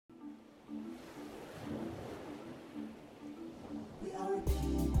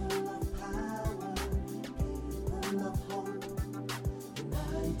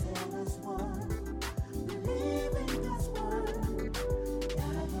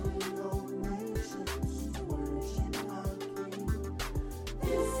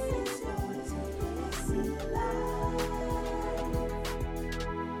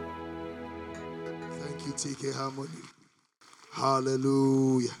Tike harmony.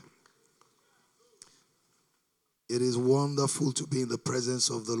 Hallelujah. It is wonderful to be in the presence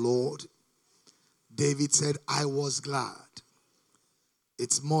of the Lord. David said, I was glad.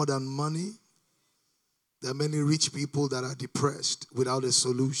 It's more than money. There are many rich people that are depressed without a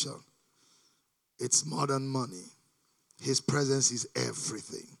solution. It's more than money. His presence is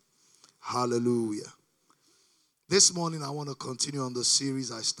everything. Hallelujah. This morning I want to continue on the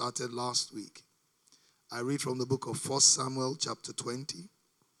series I started last week. I read from the book of 1 Samuel chapter 20.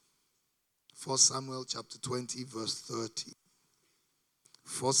 1 Samuel chapter 20 verse 30.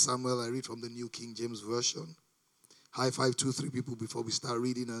 1 Samuel, I read from the New King James Version. High five 2, 3 people before we start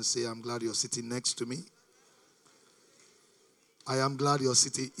reading and say, I'm glad you're sitting next to me. I am glad you're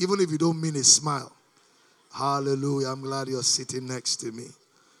sitting, even if you don't mean a smile. Hallelujah. I'm glad you're sitting next to me.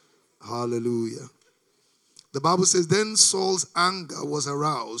 Hallelujah. The Bible says, then Saul's anger was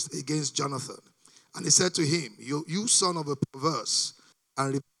aroused against Jonathan. And he said to him, you son of a perverse and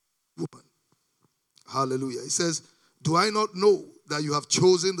rebellious woman. Hallelujah. He says, do I not know that you have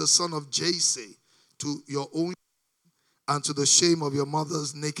chosen the son of Jesse to your own and to the shame of your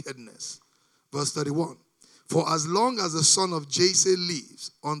mother's nakedness? Verse 31. For as long as the son of Jesse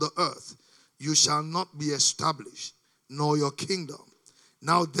lives on the earth, you shall not be established, nor your kingdom.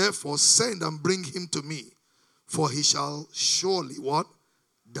 Now therefore send and bring him to me, for he shall surely what?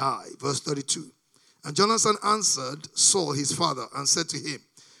 Die. Verse 32. And Jonathan answered Saul his father and said to him,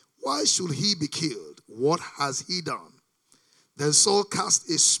 why should he be killed? What has he done? Then Saul cast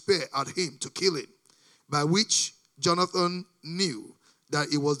a spear at him to kill him, by which Jonathan knew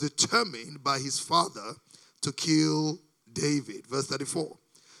that it was determined by his father to kill David. Verse 34.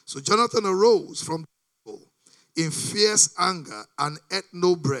 So Jonathan arose from the table in fierce anger and ate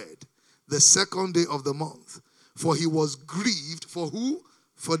no bread the second day of the month, for he was grieved for who?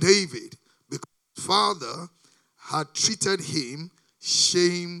 For David, because his father had treated him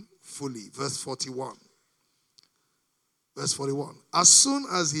shamefully. Verse 41. Verse 41. As soon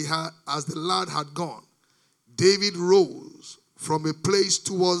as the lad had gone, David rose from a place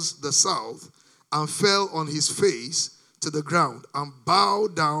towards the south and fell on his face to the ground and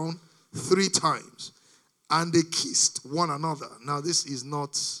bowed down 3 times. And they kissed one another. Now this is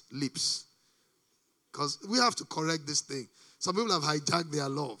not lips, because we have to correct this thing. Some people have hijacked their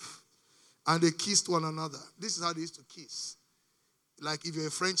love. And they kissed one another. This is how they used to kiss. Like if you're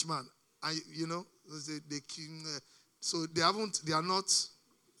a Frenchman, and so they are not,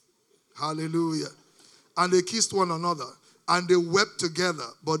 hallelujah. And they kissed one another. And they wept together,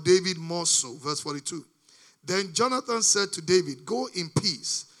 but David more so. Verse 42. Then Jonathan said to David, go in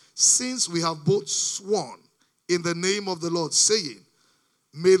peace, since we have both sworn in the name of the Lord, saying,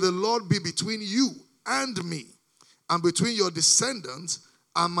 may the Lord be between you and me, and between your descendants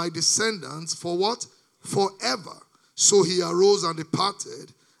and my descendants, for what? Forever. So he arose and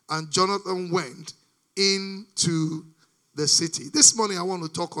departed, and Jonathan went into the city. This morning I want to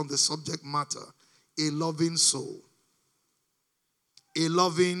talk on the subject matter, a loving soul. A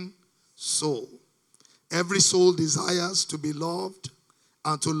loving soul. Every soul desires to be loved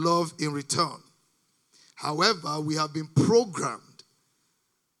and to love in return. However, we have been programmed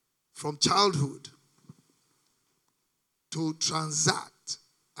from childhood to transact,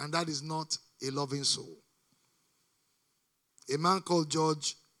 and that is not a loving soul. A man called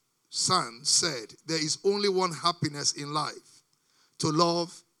George Sand said, there is only one happiness in life, to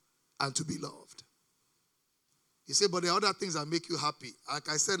love and to be loved. He said, but there are other things that make you happy. Like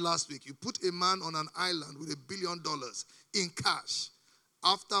I said last week, you put a man on an island with $1 billion in cash.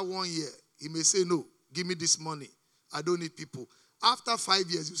 After 1 year, he may say, no, give me this money. I don't need people. After 5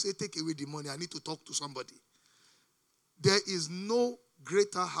 years, you say, take away the money. I need to talk to somebody. There is no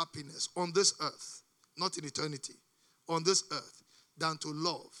greater happiness on this earth, not in eternity, on this earth, than to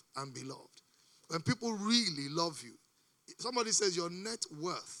love and be loved. When people really love you, somebody says your net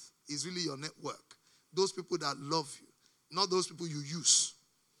worth is really your network. Those people that love you, not those people you use.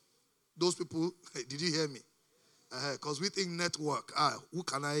 Those people, hey, did you hear me? Because we think network, who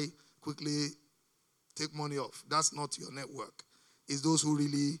can I quickly take money off? That's not your network. It's those who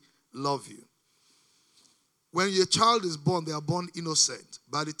really love you. When your child is born, they are born innocent.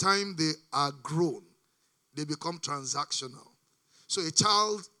 By the time they are grown, they become transactional. So a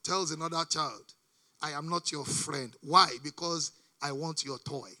child tells another child, I am not your friend. Why? Because I want your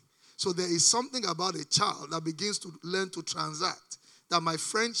toy. So there is something about a child that begins to learn to transact, that my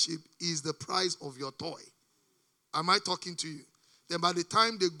friendship is the price of your toy. Am I talking to you? Then by the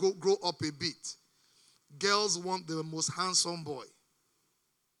time they grow up a bit, girls want the most handsome boy.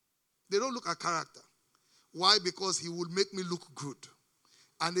 They don't look at character. Why? Because he will make me look good.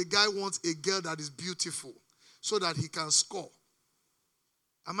 and a guy wants a girl that is beautiful so that he can score.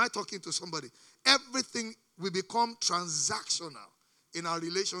 Am I talking to somebody? Everything will become transactional in our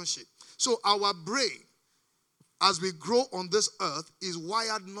relationship. So our brain, as we grow on this earth, is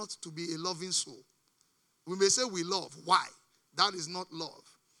wired not to be a loving soul. We may say we love. Why? That is not love.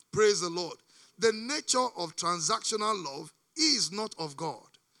 Praise the Lord. The nature of transactional love is not of God.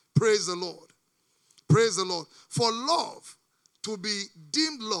 Praise the Lord. Praise the Lord. For love to be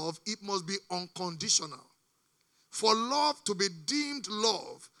deemed love, it must be unconditional. For love to be deemed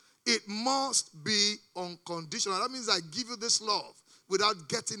love, it must be unconditional. That means I give you this love without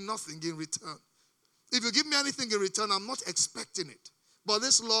getting nothing in return. If you give me anything in return, I'm not expecting it. But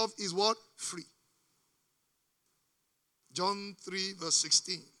this love is what? Free. John 3 verse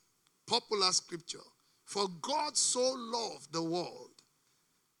 16. Popular scripture. For God so loved the world.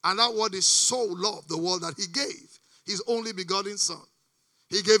 And that word is so loved the world that he gave his only begotten son.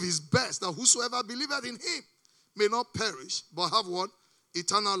 He gave his best that whosoever believeth in him may not perish but have what?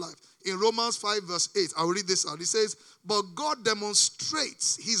 Eternal life. In Romans 5 verse 8, I'll read this out. It says, but God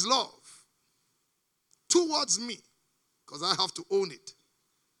demonstrates his love towards me, because I have to own it,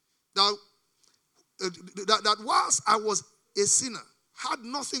 that whilst I was a sinner, had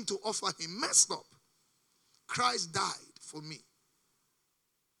nothing to offer him, messed up, Christ died for me.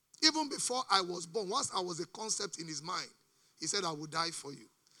 Even before I was born, whilst I was a concept in his mind, he said, I will die for you.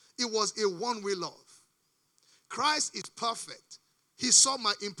 It was a one-way love. Christ is perfect. He saw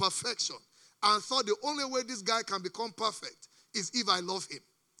my imperfection and thought the only way this guy can become perfect is if I love him.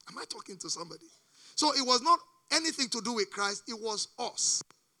 Am I talking to somebody? So it was not anything to do with Christ. It was us.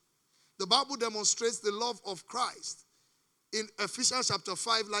 The Bible demonstrates the love of Christ in Ephesians chapter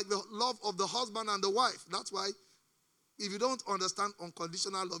 5, like the love of the husband and the wife. That's why if you don't understand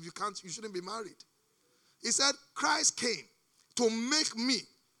unconditional love, you shouldn't be married. He said, Christ came to make me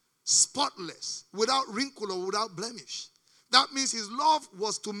spotless, without wrinkle or without blemish. That means his love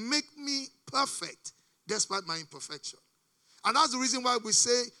was to make me perfect despite my imperfection. And that's the reason why we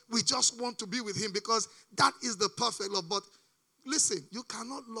say we just want to be with him, because that is the perfect love. But listen, you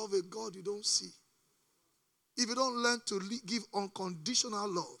cannot love a God you don't see. If you don't learn to give unconditional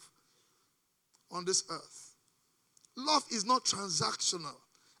love on this earth. Love is not transactional.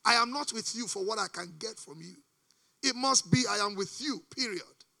 I am not with you for what I can get from you. It must be I am with you, period.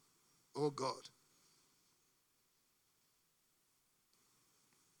 Oh God.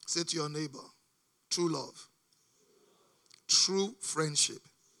 Say to your neighbor, true love, true friendship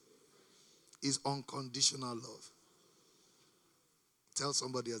is unconditional love. Tell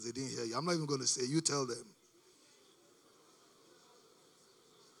somebody as they didn't hear you. I'm not even going to say, you tell them.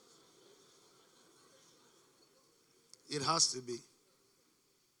 It has to be.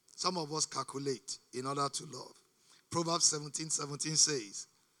 Some of us calculate in order to love. Proverbs 17:17 says,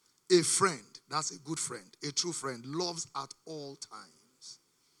 a friend, that's a good friend, a true friend, loves at all times.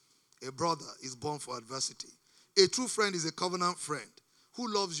 A brother is born for adversity. A true friend is a covenant friend who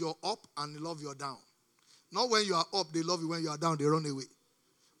loves your up and loves your down. Not when you are up, they love you. When you are down, they run away.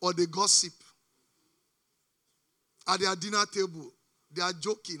 Or they gossip. At their dinner table, they are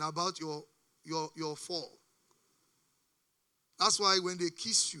joking about your fall. That's why when they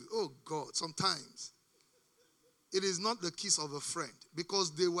kiss you, oh God, sometimes it is not the kiss of a friend,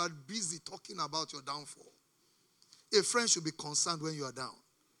 because they were busy talking about your downfall. A friend should be concerned when you are down,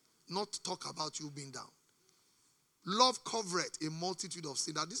 not talk about you being down. Love covereth a multitude of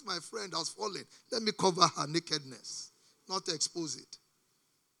sin. That this my friend has fallen. Let me cover her nakedness, not expose it.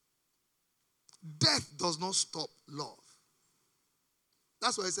 Death does not stop love.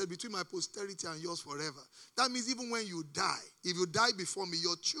 That's why I said between my posterity and yours forever. That means even when you die, if you die before me,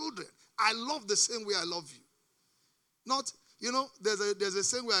 your children, I love the same way I love you. Not, there's a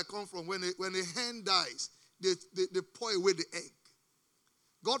saying where I come from. When a hen dies, they pour away the egg.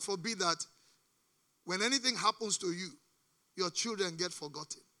 God forbid that when anything happens to you, your children get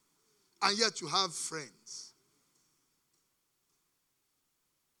forgotten. And yet you have friends.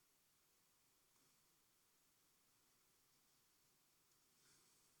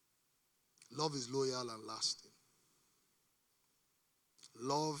 Love is loyal and lasting.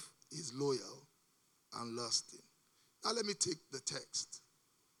 Love is loyal and lasting. Now let me take the text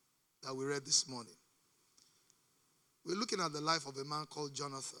that we read this morning. We're looking at the life of a man called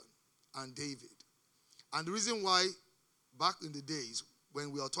Jonathan and David. And the reason why, back in the days,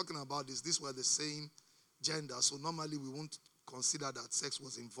 when we are talking about this, these were the same gender. So normally we won't consider that sex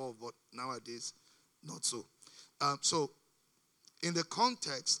was involved, but nowadays, not so. So in the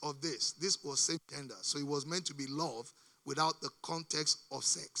context of this was same gender. So it was meant to be love without the context of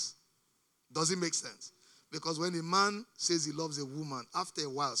sex. Does it make sense? Because when a man says he loves a woman, after a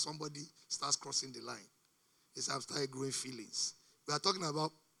while, somebody starts crossing the line. He says, I've started growing feelings. We are talking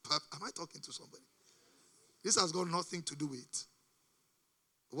about, am I talking to somebody? This has got nothing to do with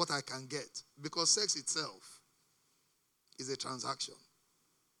what I can get. Because sex itself is a transaction.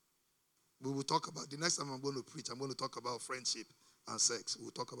 We will talk about, the next time I'm going to preach, I'm going to talk about friendship and sex.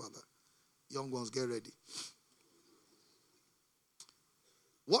 We'll talk about that. Young ones, get ready.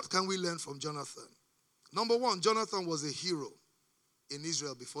 What can we learn from Jonathan? Number one, Jonathan was a hero in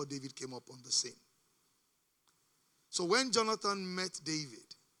Israel before David came up on the scene. So when Jonathan met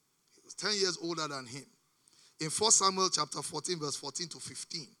David, he was 10 years older than him. In 1 Samuel chapter 14, verse 14 to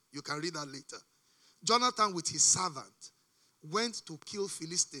 15, you can read that later. Jonathan with his servant went to kill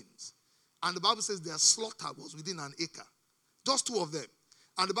Philistines. And the Bible says their slaughter was within an acre. Just two of them.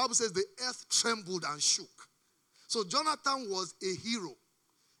 And the Bible says the earth trembled and shook. So Jonathan was a hero.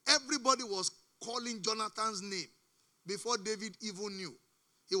 Everybody was calling Jonathan's name before David even knew.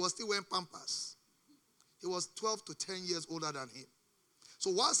 He was still wearing pampers. He was 12 to 10 years older than him. So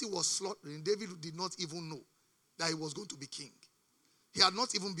whilst he was slaughtering, David did not even know that he was going to be king. He had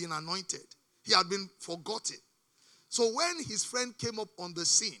not even been anointed. He had been forgotten. So when his friend came up on the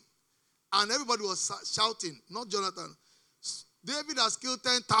scene, and everybody was shouting, not Jonathan, David has killed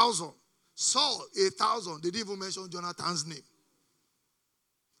 10,000. Saul, 1,000. They didn't even mention Jonathan's name.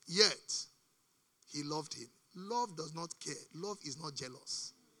 Yet, he loved him. Love does not care. Love is not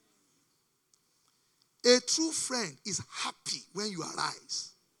jealous. A true friend is happy when you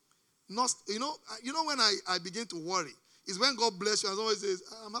arise. Not, you know when I begin to worry, is when God bless you and somebody says,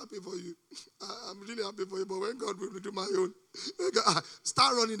 I'm happy for you. I'm really happy for you, but when God will do my own,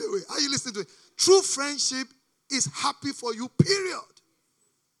 start running away. Are you listening to it? True friendship is happy for you, period.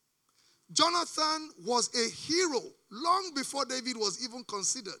 Jonathan was a hero long before David was even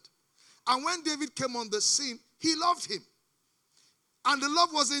considered. And when David came on the scene, he loved him. And the love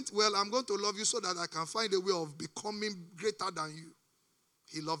wasn't, well, I'm going to love you so that I can find a way of becoming greater than you.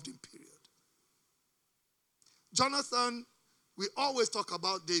 He loved him, period. Jonathan, we always talk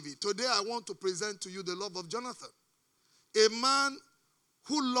about David. Today I want to present to you the love of Jonathan. A man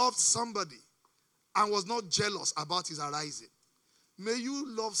who loved somebody and was not jealous about his arising. May you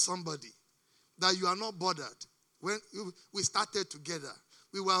love somebody that you are not bothered. When we started together,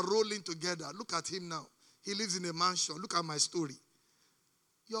 we were rolling together. Look at him now. He lives in a mansion. Look at my story.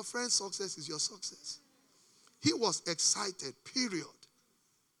 Your friend's success is your success. He was excited, period,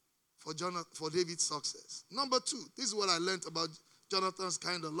 for David's success. Number two, this is what I learned about Jonathan's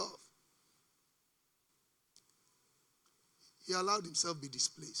kind of love. He allowed himself to be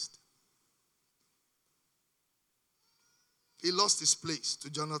displaced. He lost his place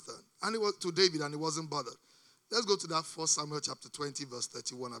to Jonathan, and it was to David, and he wasn't bothered. Let's go to that 1 Samuel chapter 20, verse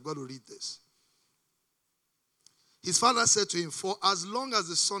 31. I've got to read this. His father said to him, for as long as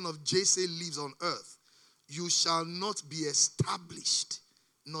the son of Jesse lives on earth, you shall not be established,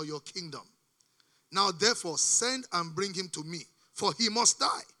 nor your kingdom. Now therefore send and bring him to me, for he must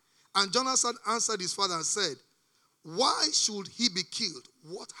die. And Jonathan answered his father and said, why should he be killed?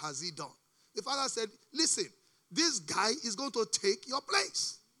 What has he done? The father said, listen, this guy is going to take your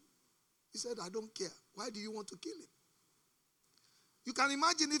place. He said, I don't care. Why do you want to kill him? You can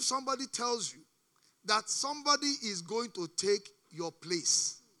imagine if somebody tells you that somebody is going to take your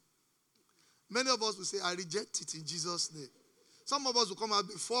place. Many of us will say, I reject it in Jesus' name. Some of us will come out,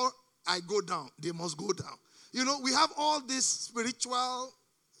 before I go down, they must go down. You know, we have all this spiritual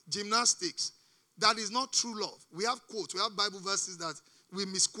gymnastics that is not true love. We have quotes, we have Bible verses that we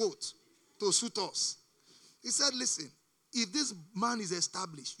misquote to suit us. He said, listen, if this man is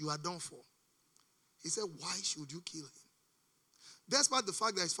established, you are done for. He said, why should you kill him? Despite the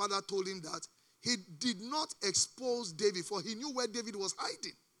fact that his father told him that, he did not expose David, for he knew where David was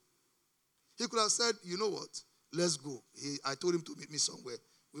hiding. He could have said, you know what, let's go. I told him to meet me somewhere.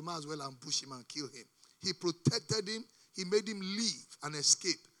 We might as well ambush him and kill him. He protected him. He made him leave and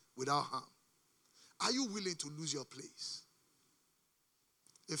escape without harm. Are you willing to lose your place?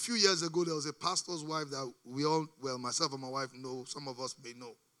 A few years ago, there was a pastor's wife that we all, well, myself and my wife know, some of us may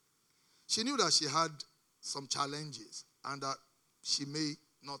know. She knew that she had some challenges and that she may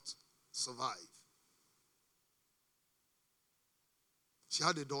not survive. She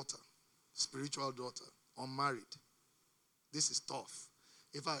had a daughter, spiritual daughter, unmarried. This is tough.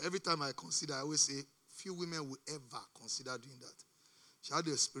 In fact, every time I consider, I always say, few women will ever consider doing that. She had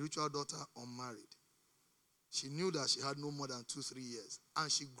a spiritual daughter, unmarried. She knew that she had no more than 2-3 years,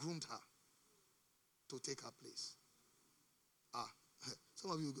 and she groomed her to take her place.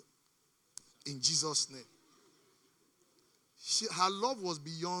 Some of you, in Jesus' name. Her love was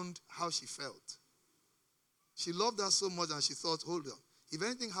beyond how she felt. She loved her so much and she thought, hold on. If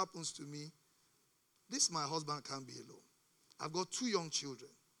anything happens to me, my husband can't be alone. I've got 2 young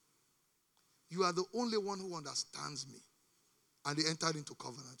children. You are the only one who understands me. And they entered into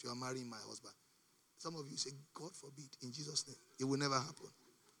covenant. You are marrying my husband. Some of you say, God forbid, in Jesus' name. It will never happen.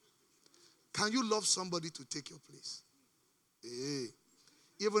 Can you love somebody to take your place? Hey.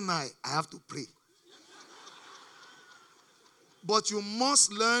 Even I have to pray. But you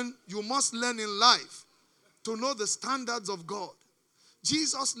must learn in life to know the standards of God.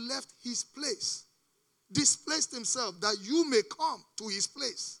 Jesus left his place, displaced himself that you may come to his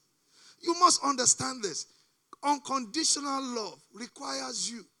place. You must understand this. Unconditional love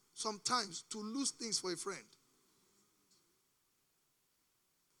requires you sometimes to lose things for a friend.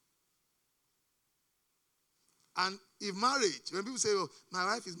 And if marriage, when people say, oh, my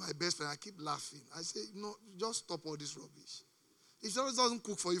wife is my best friend, I keep laughing. I say, no, just stop all this rubbish. If she doesn't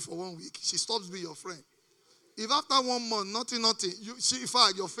cook for you for 1 week, she stops being your friend. If after 1 month, nothing, in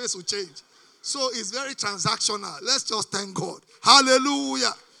fact, your face will change. So it's very transactional. Let's just thank God.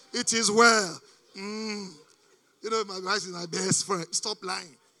 Hallelujah. It is well. You know, my wife is my best friend. Stop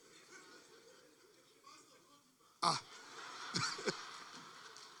lying.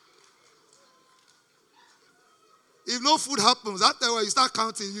 If no food happens, after a while you start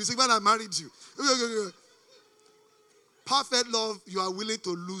counting. You say, when I married you. Perfect love, you are willing to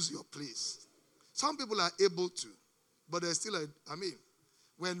lose your place. Some people are able to, but there's still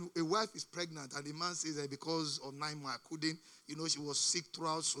when a wife is pregnant and the man says that because of 9 months I couldn't, she was sick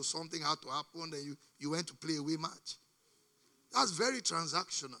throughout, so something had to happen, then you went to play away match. That's very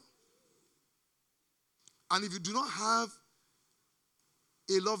transactional. And if you do not have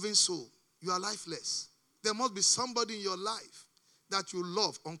a loving soul, you are lifeless. There must be somebody in your life that you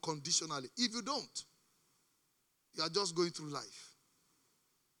love unconditionally. If you don't, you are just going through life.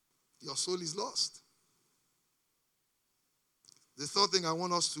 Your soul is lost. The third thing I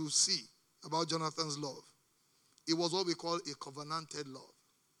want us to see about Jonathan's love, it was what we call a covenanted love.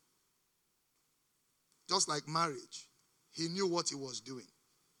 Just like marriage, he knew what he was doing.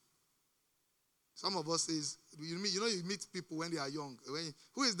 Some of us says, you meet people when they are young.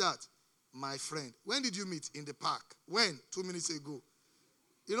 Who is that? My friend. When did you meet? In the park. When? 2 minutes ago.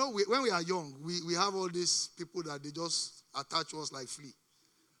 When we are young, we have all these people that they just attach to us like flea.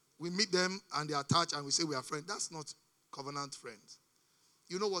 We meet them and they attach and we say we are friends. That's not covenant friends.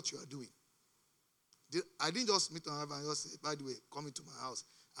 You know what you are doing. I didn't just meet my wife and just say, by the way, come into my house.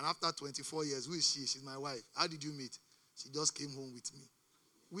 And after 24 years, who is she? She's my wife. How did you meet? She just came home with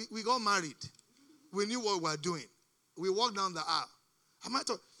me. We got married. We knew what we were doing. We walked down the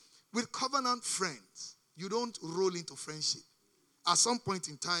aisle. With covenant friends, you don't roll into friendship. At some point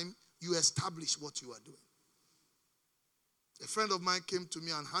in time, you establish what you are doing. A friend of mine came to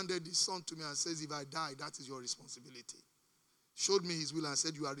me and handed his son to me and says, if I die, that is your responsibility. Showed me his will and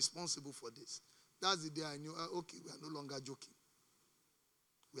said, you are responsible for this. That's the day I knew, okay, we are no longer joking.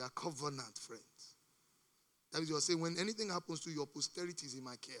 We are covenant friends. That is, you are saying, when anything happens to you, your posterity is in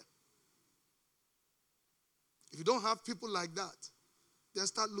my care. If you don't have people like that, then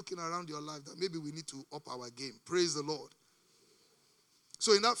start looking around your life that maybe we need to up our game. Praise the Lord.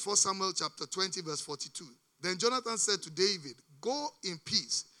 So in that 1 Samuel chapter 20, verse 42, then Jonathan said to David, go in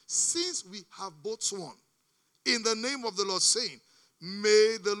peace, since we have both sworn in the name of the Lord, saying,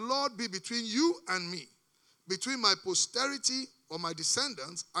 may the Lord be between you and me, between my posterity or my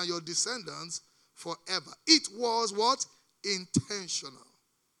descendants and your descendants forever. It was what? Intentional.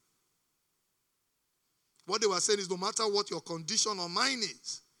 What they were saying is no matter what your condition or mine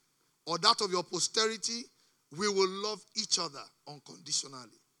is, or that of your posterity, we will love each other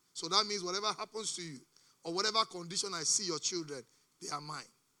unconditionally. So that means whatever happens to you, or whatever condition I see your children, they are mine.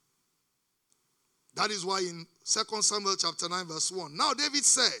 That is why in 2 Samuel chapter 9 verse 1, now David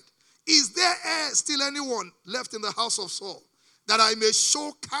said, is there still anyone left in the house of Saul that I may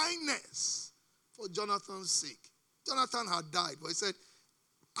show kindness for Jonathan's sake? Jonathan had died, but he said,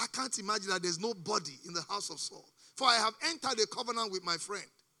 I can't imagine that there's nobody in the house of Saul, for I have entered a covenant with my friend.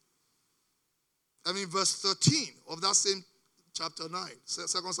 Verse 13 of that same chapter 9, 2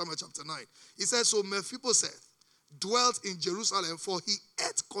 Samuel chapter 9. He says, so Mephibosheth dwelt in Jerusalem, for he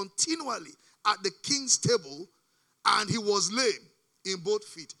ate continually at the king's table, and he was lame in both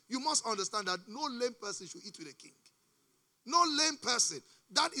feet. You must understand that no lame person should eat with a king. No lame person.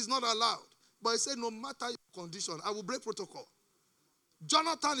 That is not allowed. But he said, no matter your condition, I will break protocol.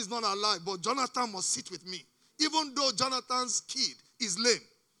 Jonathan is not alive, but Jonathan must sit with me. Even though Jonathan's kid is lame,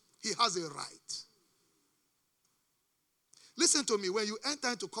 he has a right. Listen to me. When you enter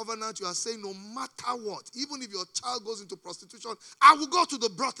into covenant, you are saying no matter what, even if your child goes into prostitution, I will go to the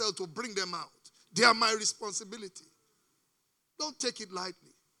brothel to bring them out. They are my responsibility. Don't take it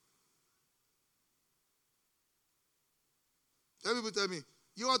lightly. Some people tell me,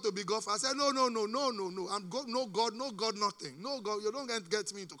 you want to be God? I said, no. I'm God, no God, nothing. No God, you don't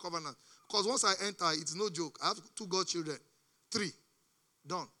get me into covenant. Because once I enter, it's no joke. I have 2 godchildren. 3.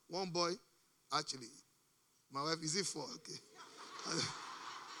 Done. 1 boy. Actually, my wife, is it 4? Okay.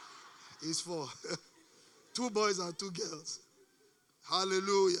 It's 4. 2 boys and 2 girls.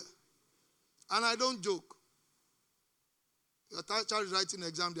 Hallelujah. And I don't joke. Your child is writing an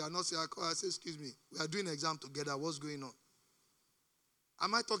exam, they are not saying, I say, excuse me, we are doing exam together. What's going on?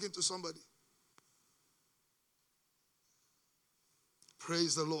 Am I talking to somebody?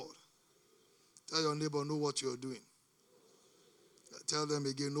 Praise the Lord. Tell your neighbor, know what you're doing. Tell them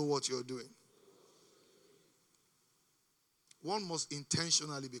again, know what you're doing. One must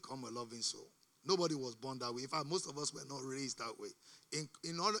intentionally become a loving soul. Nobody was born that way. In fact, most of us were not raised that way.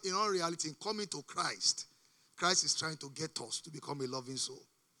 In all reality, in coming to Christ, Christ is trying to get us to become a loving soul.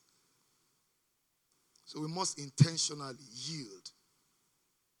 So we must intentionally yield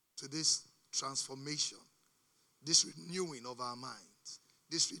to this transformation, this renewing of our minds,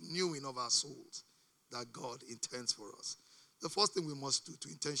 this renewing of our souls that God intends for us. The first thing we must do to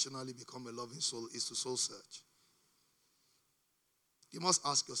intentionally become a loving soul is to soul search. You must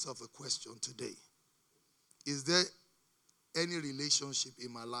ask yourself a question today. Is there any relationship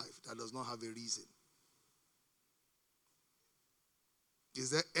in my life that does not have a reason? Is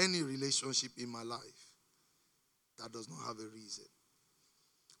there any relationship in my life that does not have a reason?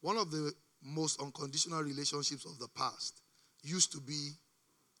 One of the most unconditional relationships of the past used to be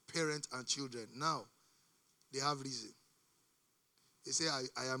parent and children. Now, they have reason. They say,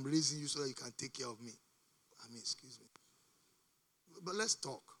 I am raising you so that you can take care of me. Excuse me. But let's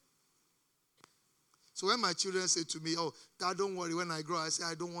talk. So when my children say to me, oh, Dad, don't worry, when I grow, I say,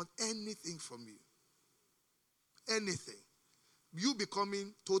 I don't want anything from you. Anything. You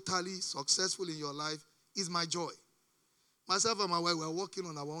becoming totally successful in your life is my joy. Myself and my wife, we're working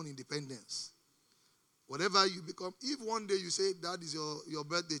on our own independence. Whatever you become, if one day you say, that is your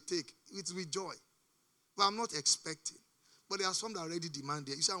birthday, take, it's with joy. But I'm not expecting. But there are some that already demand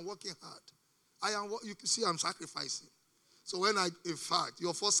it. You say, I'm working hard. You can see I'm sacrificing. So when in fact,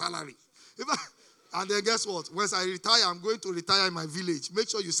 your first salary. And then guess what? Once I retire, I'm going to retire in my village. Make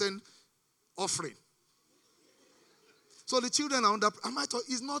sure you send offering. So the children are under,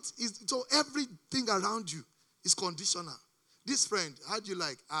 so everything around you is conditional. This friend, how do you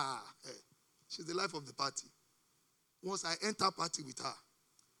like? She's the life of the party. Once I enter party with her,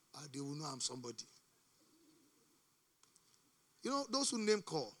 they will know I'm somebody. You know, those who name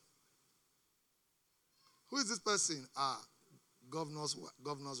call. Who is this person? Governor's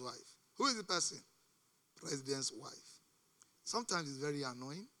wife. Who is the person? President's wife. Sometimes it's very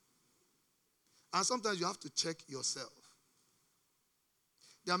annoying. And sometimes you have to check yourself.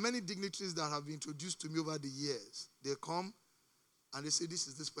 There are many dignitaries that have been introduced to me over the years. They come and they say, this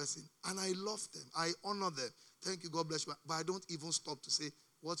is this person. And I love them. I honor them. Thank you, God bless you. But I don't even stop to say,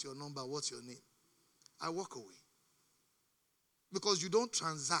 what's your number? What's your name? I walk away. Because you don't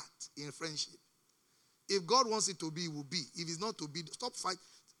transact in friendship. If God wants it to be, it will be. If it's not to be, stop fighting.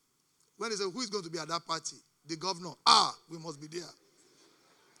 When they say, who is going to be at that party? The governor. We must be there.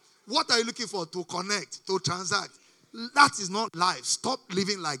 What are you looking for? To connect, to transact. That is not life. Stop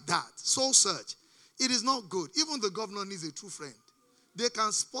living like that. Soul search. It is not good. Even the governor needs a true friend. They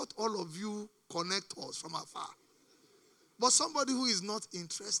can spot all of you connectors from afar. But somebody who is not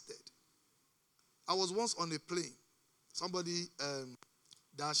interested. I was once on a plane. Somebody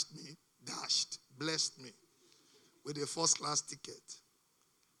blessed me with a first-class ticket.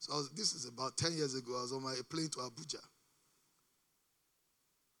 So this is about 10 years ago. I was on my plane to Abuja.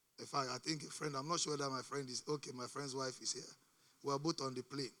 In fact, I think a friend, I'm not sure whether my friend is, okay, my friend's wife is here. We were both on the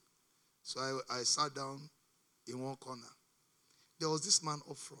plane. So I sat down in one corner. There was this man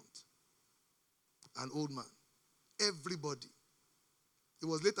up front, an old man. Everybody. It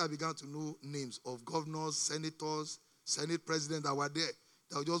was later I began to know names of governors, senators, Senate presidents that were there.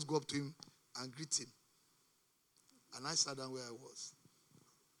 That would just go up to him and greet him. And I sat down where I was.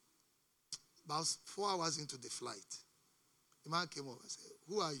 About 4 hours into the flight, the man came up and said,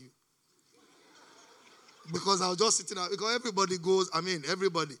 who are you? Because I was just sitting out. Because everybody goes,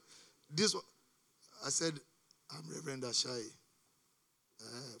 everybody. I said, I'm Reverend Ashai.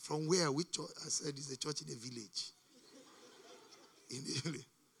 From where? Which church? I said, it's a church in a village. In the village.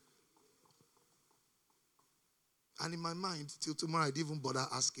 And in my mind, till tomorrow, I didn't even bother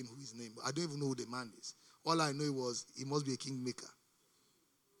asking who his name was. I don't even know who the man is. All I know was he must be a kingmaker.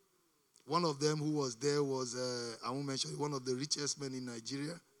 One of them who was there was, I won't mention, one of the richest men in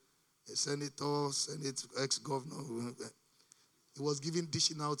Nigeria, a senator, Senate ex-governor. He was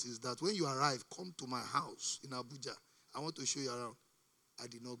dishing out is that when you arrive, come to my house in Abuja. I want to show you around. I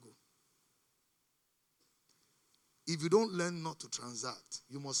did not go. If you don't learn not to transact,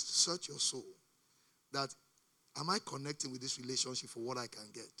 you must search your soul. That, am I connecting with this relationship for what I can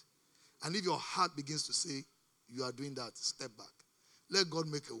get? And if your heart begins to say, you are doing that, step back. Let God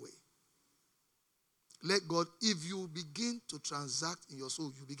make a way. Let God, if you begin to transact in your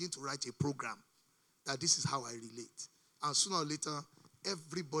soul, you begin to write a program that this is how I relate. And sooner or later,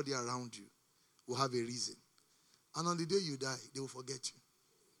 everybody around you will have a reason. And on the day you die, they will forget you.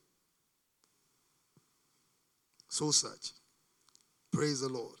 Soul search. Praise the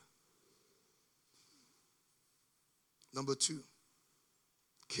Lord. Number 2,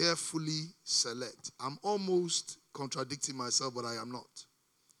 carefully select. I'm almost contradicting myself, but I am not.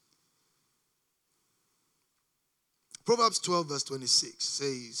 Proverbs 12 verse 26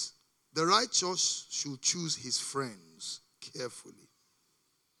 says, the righteous should choose his friends carefully,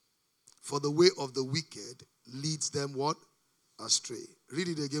 for the way of the wicked leads them what? Astray. Read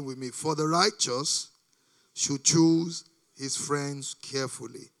it again with me. For the righteous should choose his friends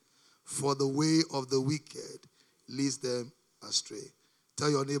carefully, for the way of the wicked leads them astray. Tell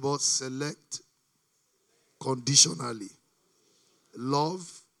your neighbor, select conditionally.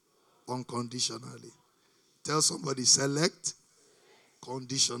 Love unconditionally. Tell somebody, select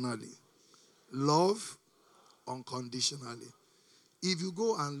conditionally. Love unconditionally. If you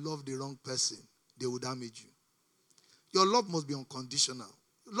go and love the wrong person, they will damage you. Your love must be unconditional.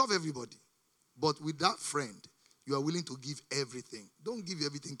 Love everybody. But with that friend, you are willing to give everything. Don't give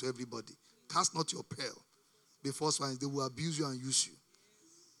everything to everybody. Cast not your pearl before swine. They will abuse you and use you.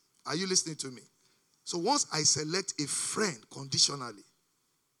 Are you listening to me? So once I select a friend conditionally,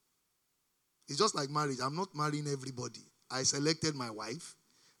 it's just like marriage. I'm not marrying everybody. I selected my wife,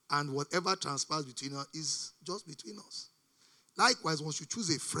 and whatever transpires between us is just between us. Likewise, once you choose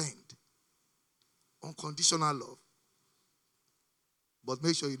a friend, unconditional love, but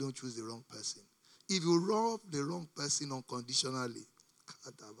make sure you don't choose the wrong person. If you love the wrong person unconditionally,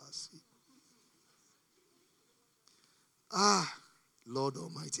 Lord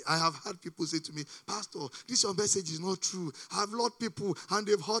Almighty, I have had people say to me, Pastor, this your message is not true. I've loved people and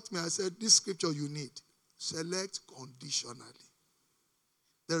they've hurt me. I said, this scripture you need. Select conditionally.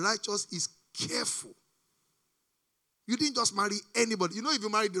 The righteous is careful. You didn't just marry anybody. You know, if you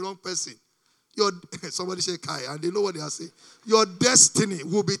marry the wrong person, somebody say Kai, and they know what they are saying. Your destiny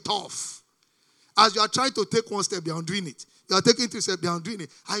will be tough. As you are trying to take one step, they are doing it. You are taking 2 steps, they are doing it.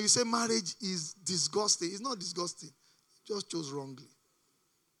 And you say marriage is disgusting. It's not disgusting. You just chose wrongly.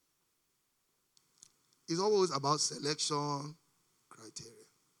 It's always about selection criteria.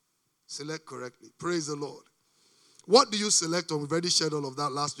 Select correctly. Praise the Lord. What do you select on? We've already shared all of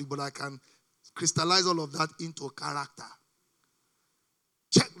that last week, but I can crystallize all of that into character.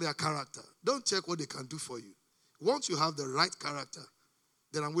 Check their character. Don't check what they can do for you. Once you have the right character,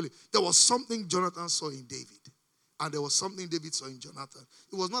 then I'm willing. There was something Jonathan saw in David, and there was something David saw in Jonathan.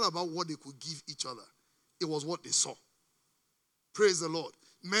 It was not about what they could give each other. It was what they saw. Praise the Lord.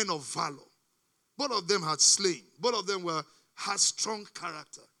 Men of valor. Both of them had slain. Both of them had strong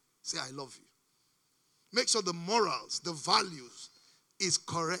character. Say, I love you. Make sure the morals, the values is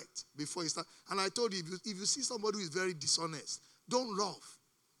correct before you start. And I told you, if you see somebody who is very dishonest, don't love.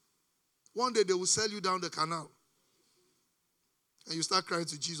 One day they will sell you down the canal. And you start crying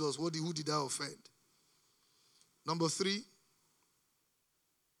to Jesus, who did I offend? Number 3.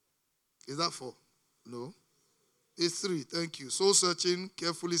 Is that 4? No. It's 3. Thank you. Soul searching,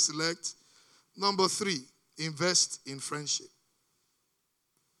 carefully select. Number 3, invest in friendship.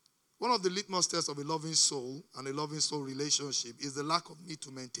 One of the litmus tests of a loving soul and a loving soul relationship is the lack of need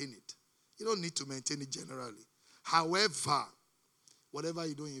to maintain it. You don't need to maintain it generally. However, whatever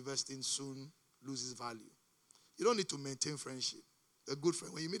you don't invest in soon loses value. You don't need to maintain friendship. A good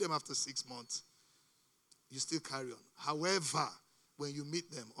friend, when you meet them after 6 months, you still carry on. However, when you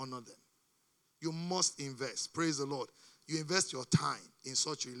meet them, honor them. You must invest. Praise the Lord. You invest your time in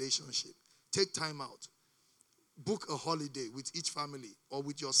such a relationship. Take time out. Book a holiday with each family or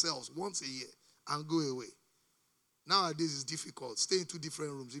with yourselves once a year and go away. Nowadays it's difficult. Stay in 2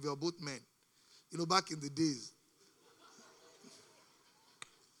 different rooms if you're both men. You know, back in the days,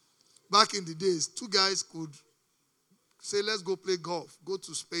 2 guys could say, let's go play golf. Go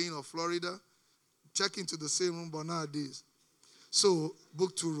to Spain or Florida. Check into the same room, but nowadays. So,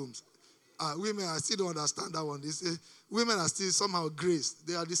 book 2 rooms. Women, I still don't understand that one. They say women are still somehow graced.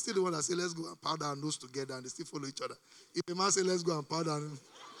 They are still the one that say, let's go and powder our nose together, and they still follow each other. If a man say, let's go and powder,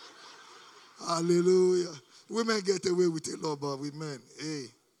 hallelujah. Women get away with a lot, but with men, hey.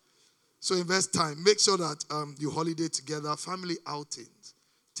 So invest time. Make sure that you holiday together, family outings.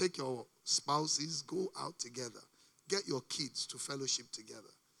 Take your spouses, go out together. Get your kids to fellowship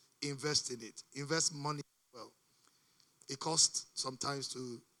together. Invest in it. Invest money as well. It costs sometimes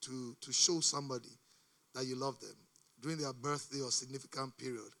to show somebody that you love them. During their birthday or significant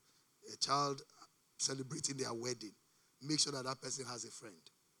period, a child celebrating their wedding, make sure that that person has a friend.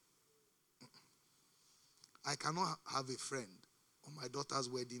 I cannot have a friend on my daughter's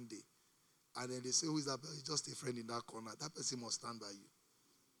wedding day. And then they say, who is that? It's just a friend in that corner. That person must stand by you.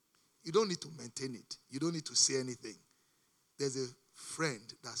 You don't need to maintain it. You don't need to say anything. There's a friend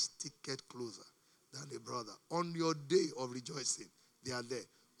that sticketh closer than a brother. On your day of rejoicing, they are there.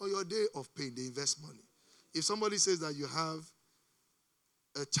 On your day of pain, they invest money. If somebody says that you have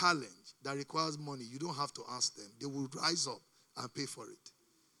a challenge that requires money, you don't have to ask them. They will rise up and pay for it.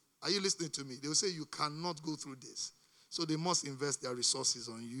 Are you listening to me? They will say you cannot go through this. So they must invest their resources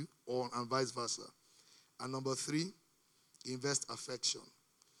on you and vice versa. And number 3, invest affection.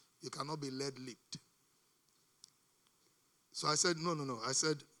 You cannot be lead-lipped. So I said, no. I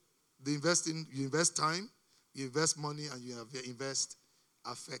said, you invest time, you invest money, and you invest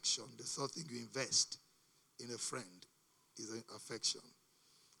affection. The third thing you invest in a friend is affection.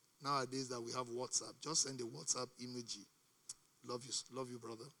 Nowadays that we have WhatsApp, just send a WhatsApp emoji. Love you,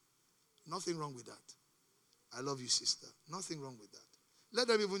 brother. Nothing wrong with that. I love you, sister. Nothing wrong with that. Let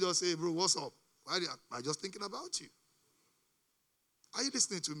them even just say, bro, what's up? I'm just thinking about you. Are you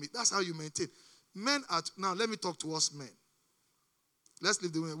listening to me? That's how you maintain. Now let me talk to us men. Let's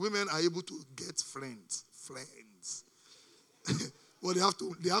leave the women. Women are able to get friends. Well,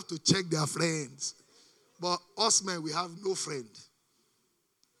 they have to check their friends. But us men, we have no friend.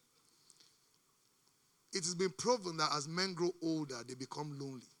 It has been proven that as men grow older, they become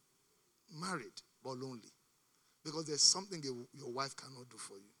lonely. Married, but lonely. Because there's something your wife cannot do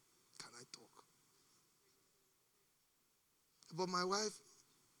for you. Can I talk? But my wife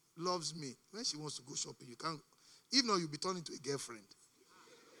loves me. When she wants to go shopping, you can't. Even though you'll be turned into a girlfriend.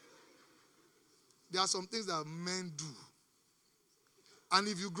 There are some things that men do. And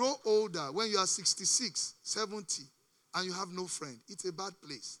if you grow older, when you are 66, 70, and you have no friend, it's a bad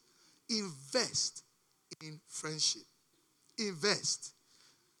place. Invest in friendship. Invest.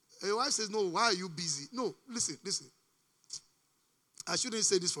 Your wife says, no, why are you busy? No, listen. I shouldn't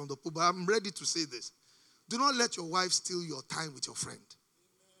say this from the pulpit, but I'm ready to say this. Do not let your wife steal your time with your friend.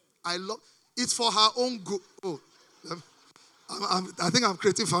 It's for her own good. Oh, I think I'm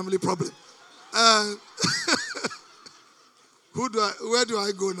creating family problem. Where do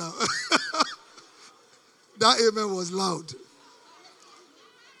I go now? That amen was loud.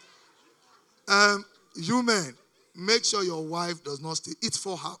 You men, make sure your wife does not stay. It's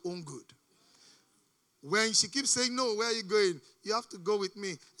for her own good. When she keeps saying, no, where are you going? You have to go with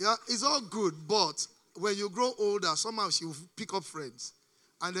me. Yeah, it's all good, but when you grow older, somehow she will pick up friends.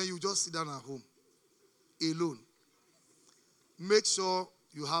 And then you just sit down at home, alone. Make sure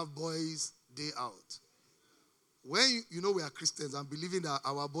you have boys' day out. When you know we are Christians and believing that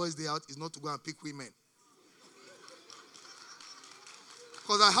our boys' day out is not to go and pick women.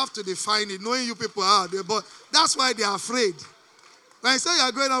 Because I have to define it, knowing you people are the boys. That's why they are afraid. When I say you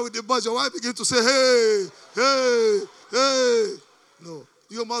are going out with the boys, your wife begins to say, hey. No,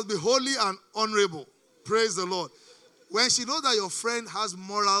 you must be holy and honorable. Praise the Lord. When she knows that your friend has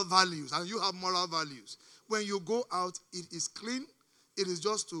moral values and you have moral values, when you go out, it is clean. It is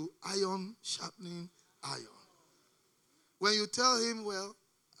just to iron, sharpening iron. When you tell him, well,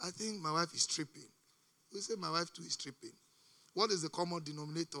 I think my wife is tripping. You say, my wife too is tripping. What is the common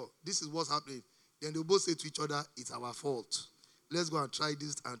denominator? This is what's happening. Then they'll both say to each other, it's our fault. Let's go and try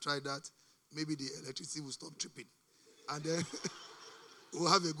this and try that. Maybe the electricity will stop tripping. And then we'll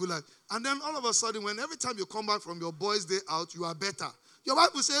have a good life. And then all of a sudden, when every time you come back from your boys' day out, you are better. Your wife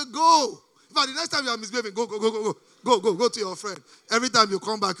will say, go. In fact, the next time you are misbehaving, go to your friend. Every time you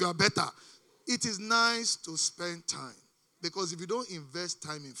come back, you are better. It is nice to spend time. Because if you don't invest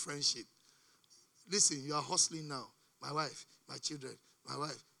time in friendship, listen, you are hustling now. My wife, my children, my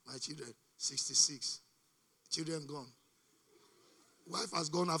wife, my children, 66. Children gone. Wife has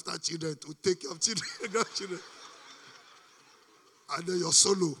gone after children to take care of children, grandchildren. And then you're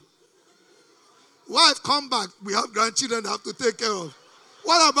solo. Wife, come back. We have grandchildren that have to take care of.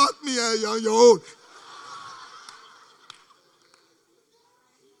 What about me? You're on your own.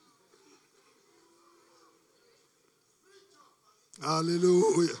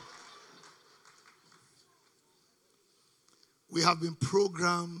 Hallelujah. We have been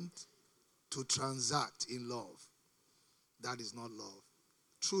programmed to transact in love. That is not love.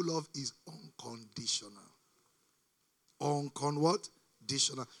 True love is unconditional. What?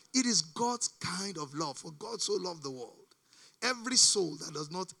 unconditional. It is God's kind of love. For God so loved the world. Every soul that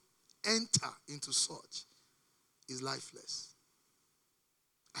does not enter into such is lifeless.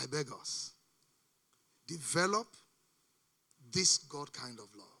 I beg us, develop this God kind of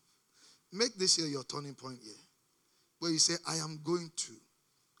love. Make this year your turning point year, where you say, I am going to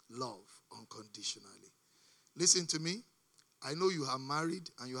love unconditionally. Listen to me. I know you are married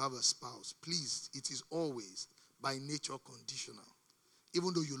and you have a spouse. Please, it is always by nature conditional,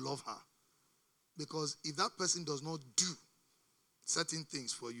 even though you love her. Because if that person does not do certain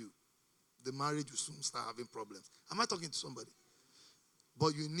things for you, the marriage will soon start having problems. Am I talking to somebody?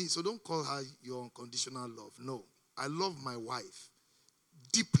 But you need, so don't call her your unconditional love. No. I love my wife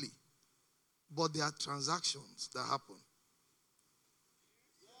deeply. But there are transactions that happen.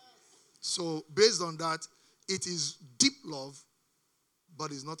 So based on that, it is deep love,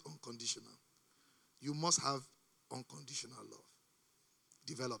 but it's not unconditional. You must have unconditional love.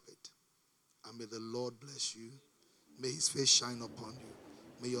 Develop it. And may the Lord bless you. May his face shine upon you.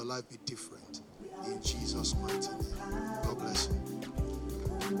 May your life be different. In Jesus' mighty name. God bless you.